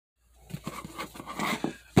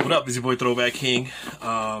What up? It's your boy ThrowBacKing,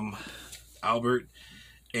 Albert,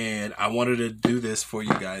 and I wanted to do this for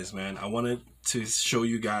you guys, man. I wanted to show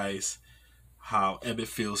you guys how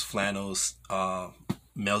Ebbets Flannels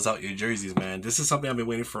mails out your jerseys, man. This is something I've been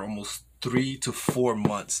waiting for almost 3 to 4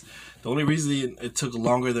 months. The only reason it took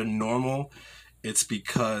longer than normal, it's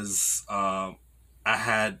because I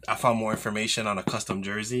found more information on a custom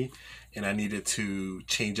jersey, and I needed to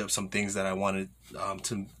change up some things that I wanted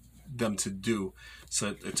them to do.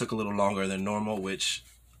 So it took a little longer than normal, which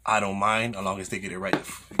I don't mind as long as they get it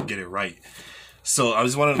right. So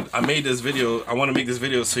I made this video. I want to make this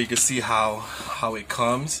video so you can see how it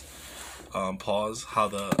comes. Pause. How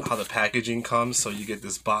the packaging comes. So you get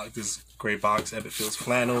this box, this gray box, Ebbets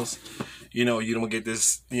Flannels. You know, you don't get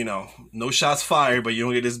this, no shots fired, but you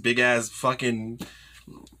don't get this big ass fucking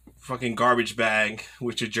garbage bag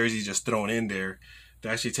with your jersey just thrown in there. They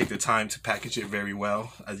actually take the time to package it very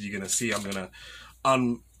well. As you're gonna see, I'm gonna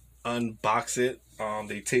unbox it.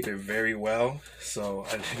 They tape it very well, so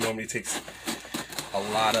it normally takes a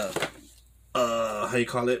lot of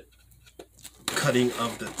cutting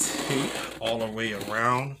of the tape all the way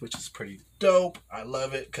around, which is pretty dope. I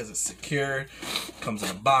love it because it's secure, comes in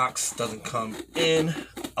a box, doesn't come in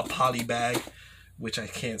a poly bag, which I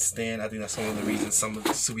can't stand. I think that's one of the reasons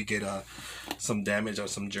so we get some damage on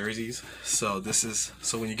some jerseys. So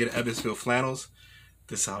when you get Ebbets Flannels,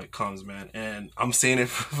 this is how it comes, man. And I'm saying it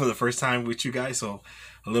for the first time with you guys, so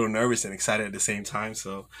I'm a little nervous and excited at the same time.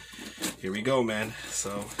 So here we go, man.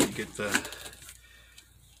 So you get the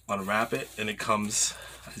unwrap it, and it comes,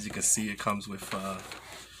 as you can see, it comes with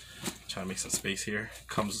trying to make some space here.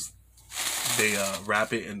 They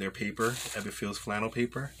wrap it in their paper, Ebbets flannel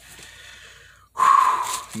paper.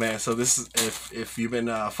 Man, so this is, if you've been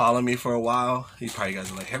following me for a while, you probably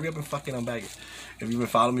guys are like, hurry up and fucking unbag it. If you've been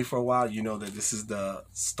following me for a while, you know that this is the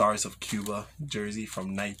Stars of Cuba jersey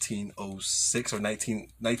from 1906 or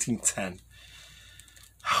 1910.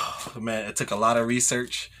 Man, it took a lot of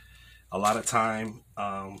research, a lot of time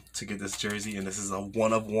to get this jersey, and this is a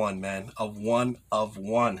one of one, man. A one of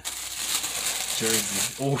one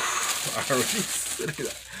jersey. Oof, I already said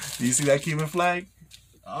it. Do you see that Cuban flag?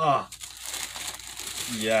 Ah.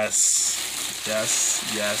 Yes,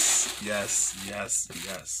 yes, yes, yes, yes,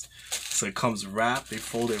 yes. So it comes wrapped. They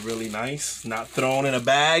fold it really nice, not thrown in a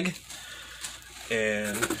bag.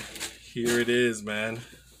 And here it is, man.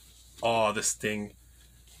 Oh, this thing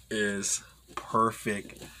is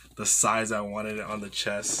perfect. The size I wanted it on the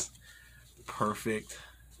chest. Perfect.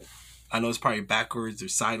 I know it's probably backwards or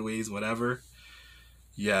sideways, whatever.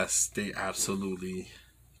 Yes, they absolutely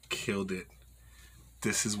killed it.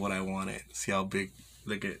 This is what I wanted. See how big.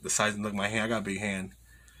 Look at the size. Look, my hand. I got a big hand.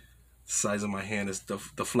 The size of my hand is the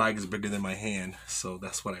flag is bigger than my hand, so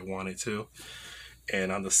that's what I wanted to.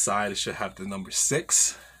 And on the side, it should have the number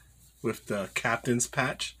 6 with the captain's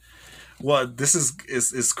patch. Well, this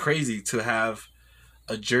is crazy to have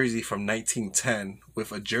a jersey from 1910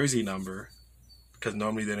 with a jersey number, because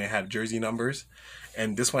normally they didn't have jersey numbers.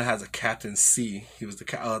 And this one has a Captain C. He was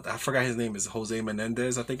I forgot his name is José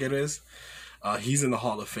Méndez, I think it is. He's in the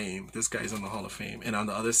Hall of Fame. This guy's in the Hall of Fame. And on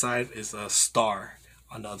the other side is a star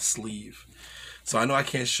on the sleeve. So I know I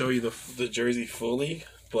can't show you the jersey fully,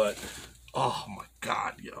 but oh my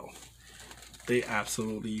God, yo. They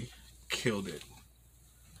absolutely killed it.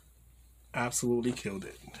 Absolutely killed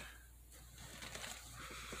it.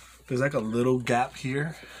 There's like a little gap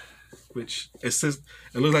here, which it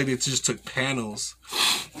looks like they just took panels.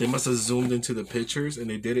 They must have zoomed into the pictures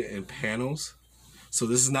and they did it in panels. So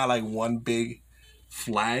this is not like one big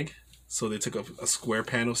flag. So they took a square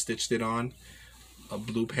panel, stitched it on, a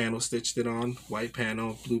blue panel, stitched it on, white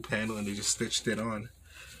panel, blue panel, and they just stitched it on.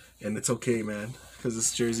 And it's okay, man, because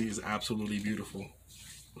this jersey is absolutely beautiful.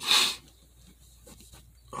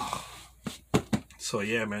 Oh. So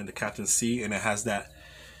yeah, man, the Captain C, and it has that,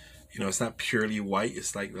 it's not purely white.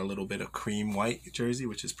 It's like a little bit of cream white jersey,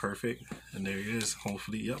 which is perfect. And there it is.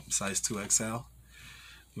 Hopefully, yep, size 2XL.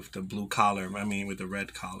 With the blue collar, with the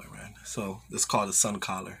red collar, man. So it's called a sun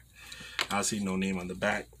collar. Obviously, no name on the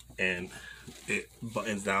back, and it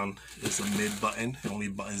buttons down. It's a mid button. It only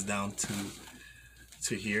buttons down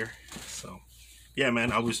to here. So yeah,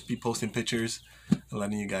 man, I'll just be posting pictures and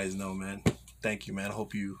letting you guys know, man. Thank you, man. I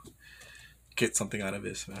hope you get something out of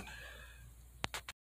this, man.